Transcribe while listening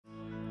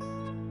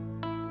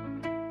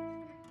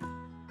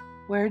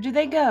Where do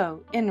they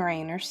go in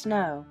rain or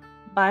snow?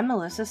 By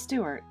Melissa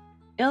Stewart.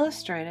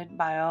 Illustrated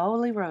by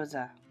Oli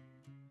Rosa.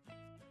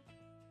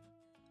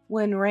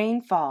 When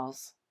Rain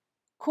Falls.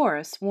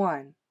 Chorus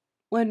 1.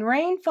 When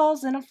rain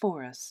falls in a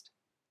forest.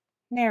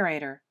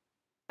 Narrator.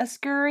 A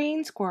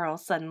scurrying squirrel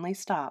suddenly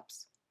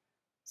stops.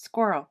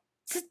 Squirrel.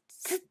 Tsit,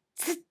 tsit,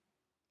 tsit.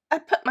 I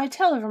put my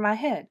tail over my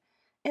head.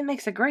 It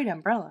makes a great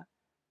umbrella.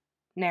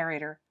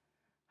 Narrator.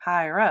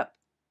 Higher up,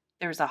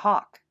 there's a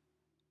hawk.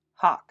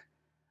 Hawk.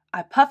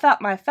 I puff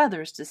out my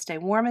feathers to stay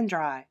warm and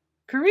dry.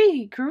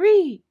 Curee,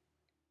 curee.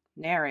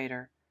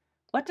 Narrator.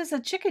 What does a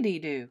chickadee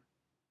do?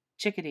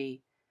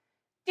 Chickadee.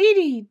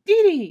 Dee-dee,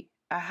 dee-dee.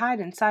 I hide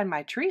inside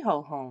my tree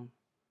hole home.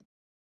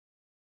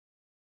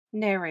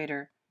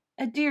 Narrator.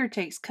 A deer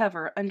takes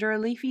cover under a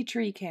leafy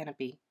tree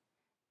canopy.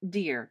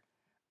 Deer.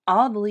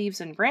 All the leaves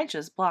and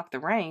branches block the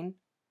rain.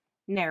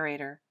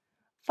 Narrator.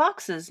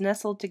 Foxes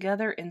nestled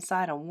together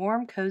inside a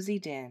warm, cozy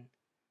den.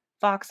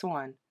 Fox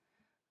 1.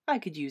 I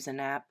could use a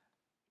nap.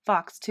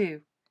 Fox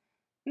 2.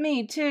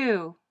 Me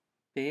too.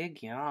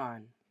 Big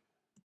yawn.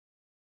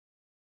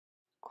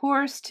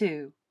 Chorus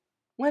 2.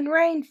 When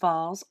rain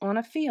falls on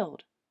a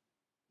field.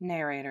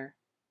 Narrator.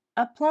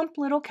 A plump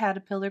little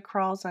caterpillar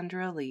crawls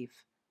under a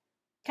leaf.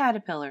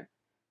 Caterpillar.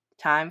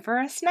 Time for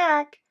a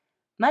snack.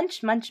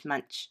 Munch, munch,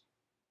 munch.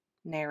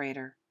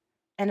 Narrator.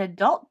 An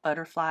adult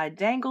butterfly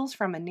dangles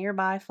from a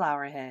nearby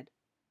flower head.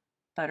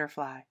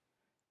 Butterfly.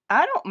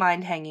 I don't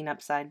mind hanging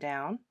upside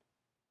down.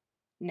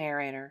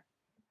 Narrator.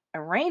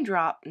 A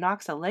raindrop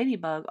knocks a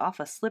ladybug off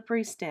a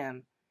slippery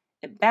stem.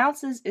 It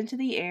bounces into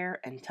the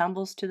air and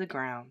tumbles to the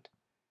ground.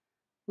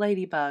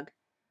 Ladybug.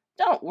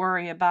 Don't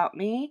worry about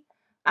me.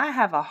 I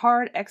have a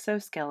hard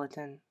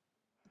exoskeleton.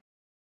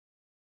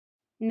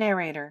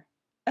 Narrator.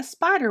 A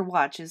spider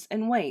watches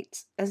and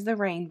waits as the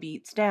rain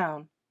beats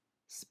down.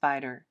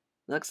 Spider.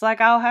 Looks like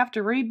I'll have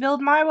to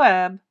rebuild my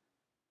web.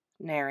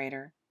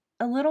 Narrator.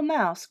 A little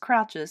mouse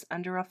crouches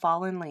under a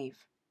fallen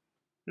leaf.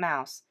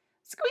 Mouse.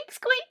 Squeak,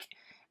 squeak.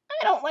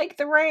 I don't like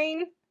the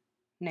rain.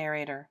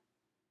 Narrator.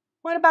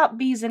 What about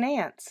bees and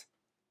ants?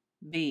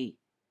 Bee.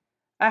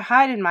 I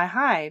hide in my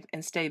hive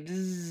and stay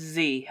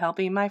busy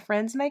helping my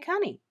friends make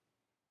honey.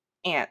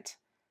 Ant.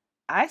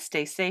 I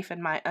stay safe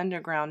in my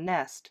underground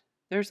nest.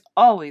 There's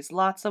always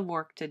lots of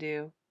work to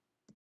do.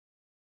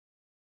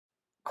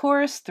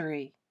 Chorus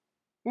 3.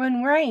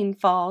 When rain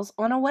falls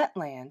on a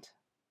wetland.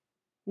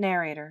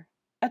 Narrator.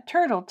 A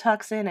turtle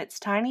tucks in its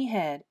tiny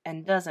head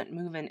and doesn't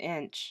move an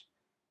inch.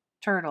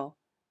 Turtle.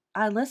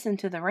 I listen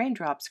to the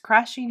raindrops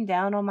crashing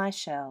down on my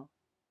shell.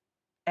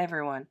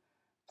 Everyone.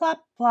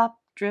 Plop, plop,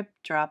 drip,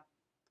 drop.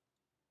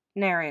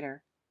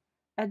 Narrator.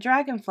 A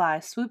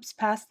dragonfly swoops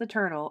past the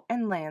turtle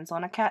and lands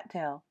on a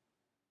cattail.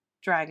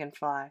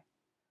 Dragonfly.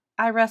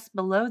 I rest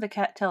below the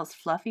cattail's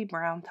fluffy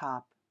brown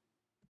top.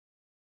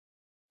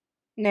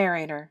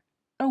 Narrator.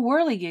 A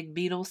whirligig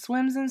beetle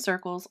swims in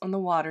circles on the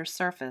water's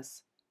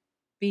surface.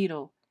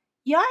 Beetle.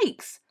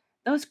 Yikes!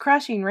 Those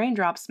crashing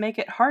raindrops make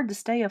it hard to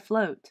stay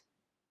afloat.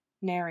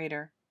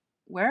 Narrator.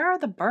 Where are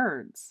the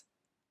birds?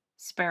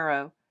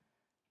 Sparrow.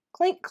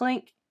 Clink,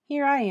 clink,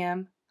 here I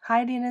am,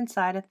 hiding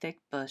inside a thick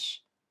bush.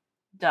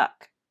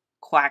 Duck.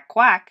 Quack,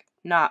 quack,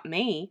 not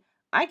me.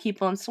 I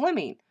keep on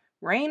swimming,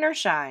 rain or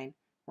shine.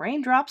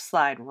 Raindrops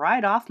slide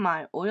right off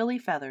my oily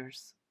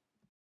feathers.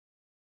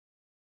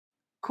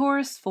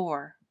 Chorus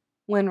 4.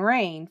 When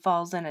rain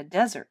falls in a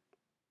desert.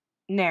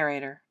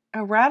 Narrator.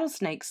 A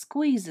rattlesnake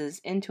squeezes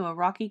into a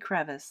rocky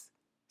crevice.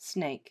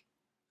 Snake.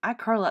 I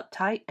curl up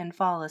tight and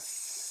fall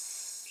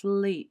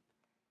asleep.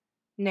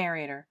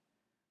 Narrator.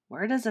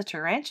 Where does a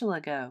tarantula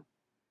go?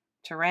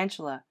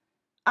 Tarantula.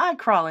 I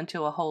crawl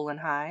into a hole and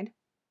hide.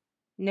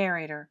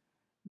 Narrator.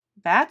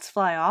 Bats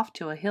fly off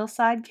to a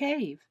hillside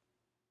cave.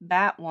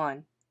 Bat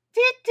 1.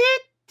 Tit,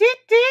 tit, tit,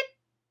 tit.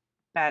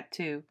 Bat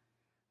 2.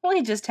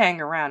 We just hang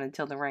around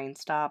until the rain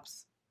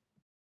stops.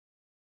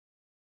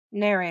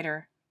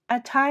 Narrator.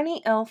 A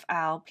tiny elf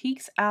owl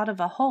peeks out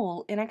of a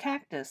hole in a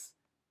cactus.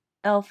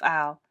 Elf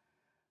owl.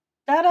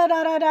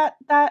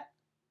 Da-da-da-da-da-da.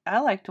 I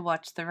like to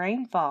watch the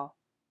rain fall.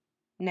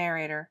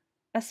 Narrator.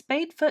 A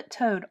spadefoot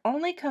toad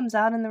only comes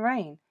out in the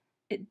rain.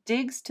 It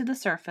digs to the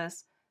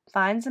surface,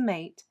 finds a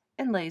mate,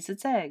 and lays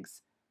its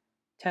eggs.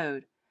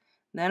 Toad.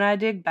 Then I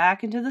dig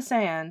back into the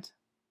sand.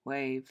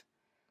 Wave.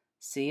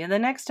 See you the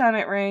next time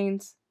it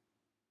rains.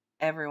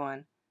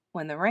 Everyone.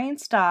 When the rain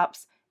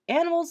stops,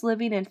 animals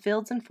living in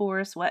fields and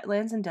forests,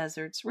 wetlands and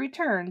deserts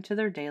return to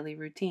their daily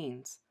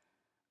routines.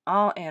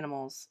 All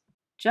animals.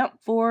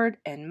 Jump forward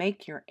and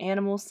make your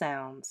animal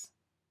sounds.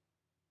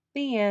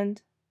 The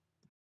end.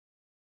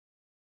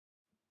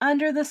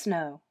 Under the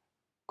snow.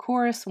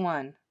 Chorus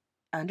 1.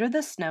 Under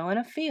the snow in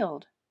a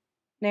field.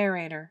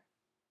 Narrator.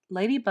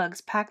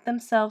 Ladybugs pack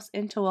themselves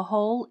into a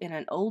hole in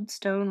an old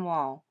stone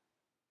wall.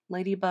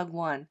 Ladybug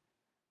 1.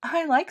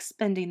 I like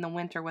spending the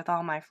winter with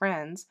all my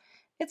friends.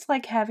 It's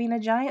like having a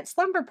giant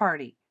slumber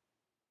party.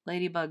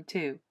 Ladybug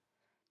 2.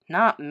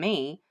 Not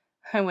me.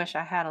 I wish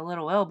I had a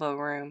little elbow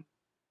room.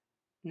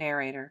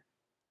 Narrator.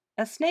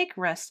 A snake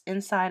rests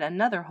inside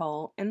another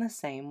hole in the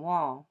same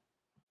wall.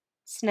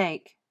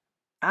 Snake.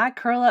 I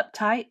curl up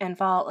tight and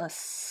fall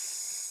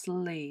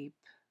asleep.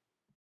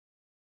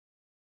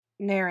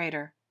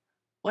 Narrator.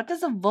 What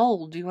does a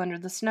vole do under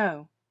the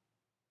snow?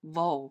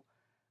 Vole.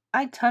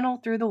 I tunnel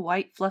through the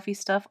white fluffy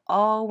stuff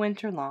all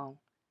winter long.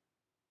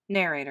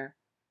 Narrator.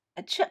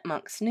 A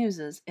chipmunk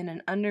snoozes in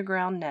an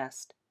underground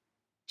nest.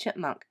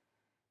 Chipmunk.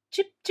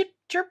 Chip, chip,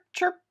 chirp,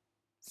 chirp.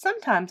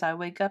 Sometimes I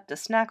wake up to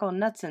snack on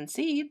nuts and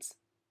seeds.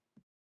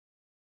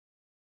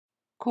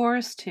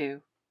 Chorus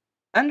 2.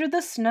 Under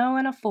the snow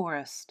in a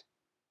forest.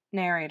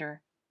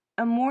 Narrator.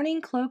 A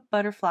morning cloak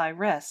butterfly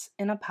rests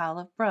in a pile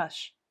of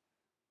brush.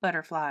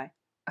 Butterfly.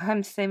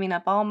 I'm saving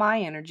up all my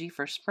energy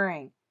for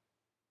spring.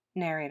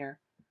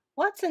 Narrator.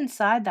 What's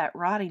inside that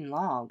rotting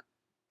log?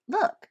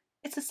 Look,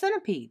 it's a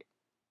centipede.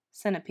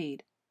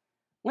 Centipede.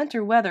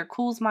 Winter weather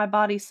cools my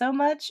body so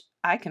much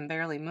I can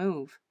barely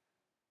move.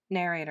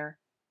 Narrator.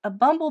 A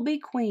bumblebee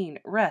queen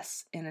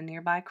rests in a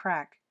nearby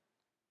crack.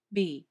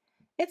 Bee.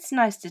 It's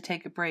nice to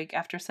take a break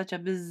after such a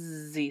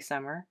busy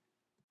summer.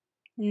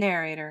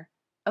 Narrator.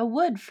 A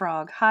wood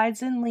frog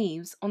hides in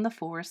leaves on the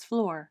forest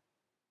floor.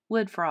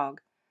 Wood frog.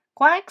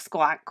 Quack,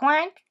 squawk,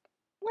 quack.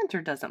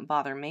 Winter doesn't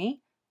bother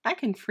me. I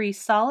can freeze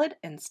solid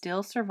and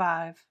still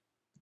survive.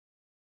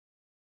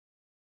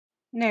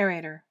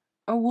 Narrator.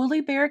 A woolly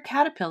bear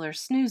caterpillar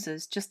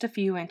snoozes just a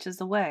few inches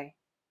away.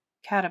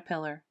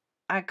 Caterpillar.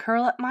 I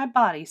curl up my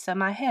body so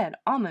my head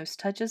almost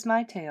touches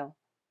my tail.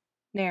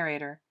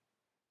 Narrator.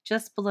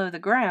 Just below the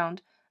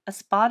ground, a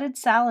spotted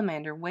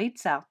salamander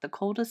waits out the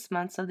coldest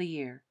months of the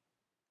year.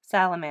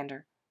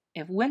 Salamander.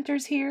 If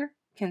winter's here,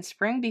 can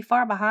spring be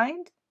far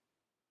behind?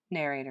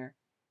 Narrator.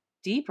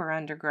 Deeper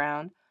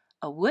underground,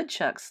 a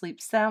woodchuck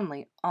sleeps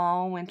soundly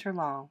all winter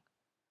long.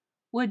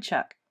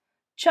 Woodchuck.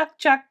 Chuck,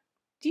 chuck.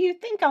 Do you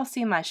think I'll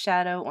see my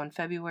shadow on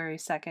February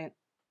 2nd?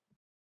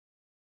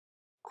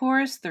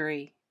 Chorus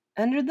 3.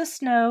 Under the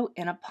snow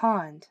in a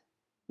pond.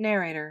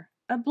 Narrator.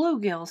 A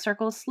bluegill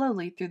circles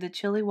slowly through the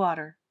chilly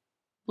water.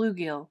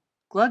 Bluegill.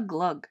 Glug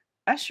glug.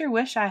 I sure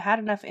wish I had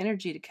enough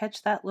energy to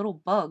catch that little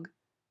bug.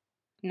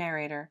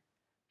 Narrator.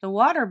 The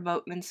water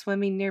boatman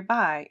swimming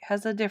nearby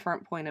has a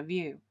different point of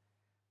view.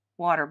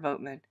 Water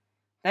boatman.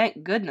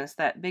 Thank goodness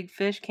that big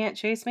fish can't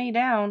chase me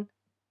down.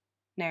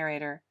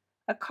 Narrator.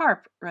 A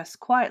carp rests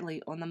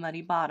quietly on the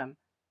muddy bottom.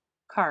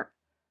 Carp.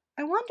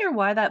 I wonder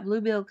why that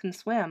bluegill can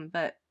swim,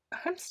 but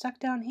I'm stuck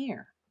down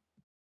here.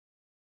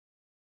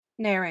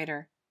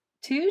 Narrator.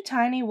 Two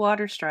tiny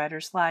water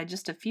striders lie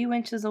just a few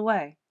inches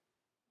away.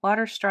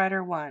 Water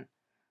strider 1.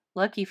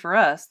 Lucky for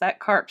us, that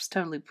carp's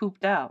totally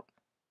pooped out.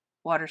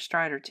 Water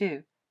strider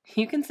 2.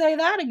 You can say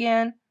that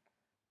again.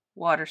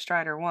 Water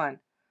strider 1.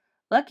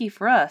 Lucky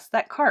for us,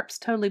 that carp's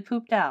totally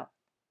pooped out.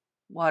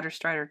 Water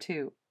strider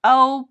 2.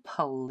 Oh,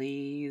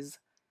 please.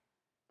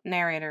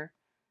 Narrator.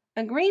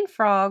 A green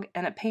frog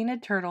and a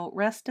painted turtle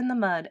rest in the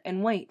mud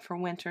and wait for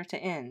winter to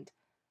end.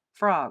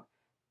 Frog.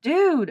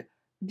 Dude!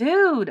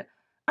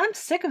 I'm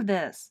sick of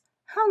this.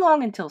 How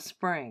long until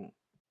spring?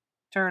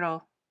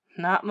 Turtle.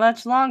 Not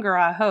much longer,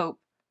 I hope.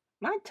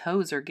 My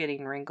toes are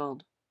getting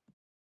wrinkled.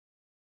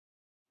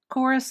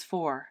 Chorus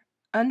 4.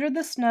 Under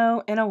the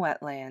snow in a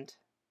wetland.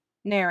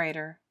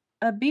 Narrator.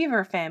 A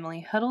beaver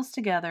family huddles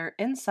together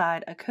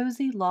inside a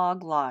cozy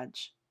log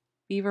lodge.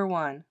 Beaver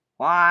 1.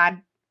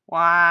 Wad,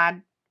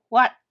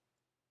 what?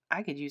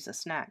 I could use a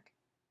snack.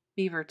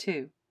 Beaver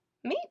 2.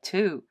 Me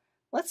too.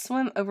 Let's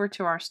swim over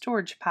to our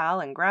storage pile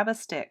and grab a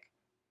stick.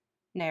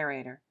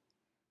 Narrator.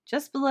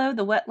 Just below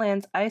the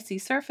wetland's icy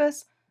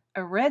surface,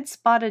 a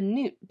red-spotted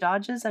newt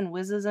dodges and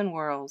whizzes and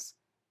whirls.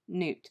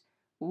 Newt.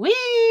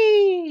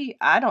 Whee!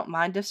 I don't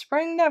mind if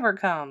spring never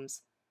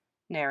comes.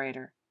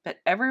 Narrator. But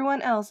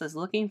everyone else is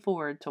looking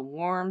forward to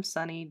warm,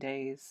 sunny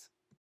days.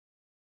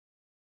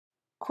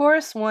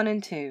 Chorus 1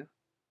 and 2.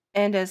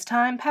 And as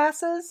time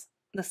passes,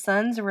 the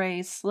sun's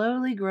rays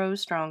slowly grow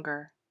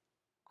stronger.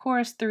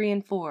 Chorus 3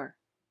 and 4.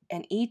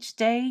 And each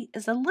day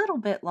is a little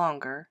bit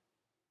longer.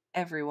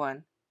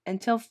 Everyone.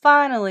 Until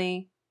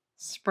finally,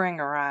 spring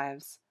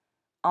arrives.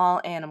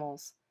 All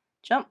animals.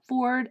 Jump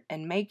forward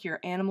and make your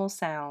animal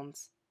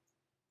sounds.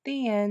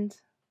 The end.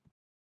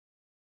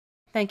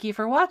 Thank you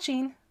for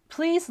watching.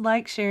 Please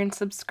like, share, and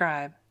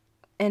subscribe.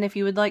 And if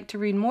you would like to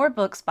read more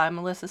books by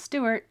Melissa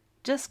Stewart,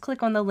 just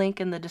click on the link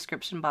in the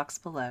description box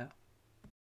below.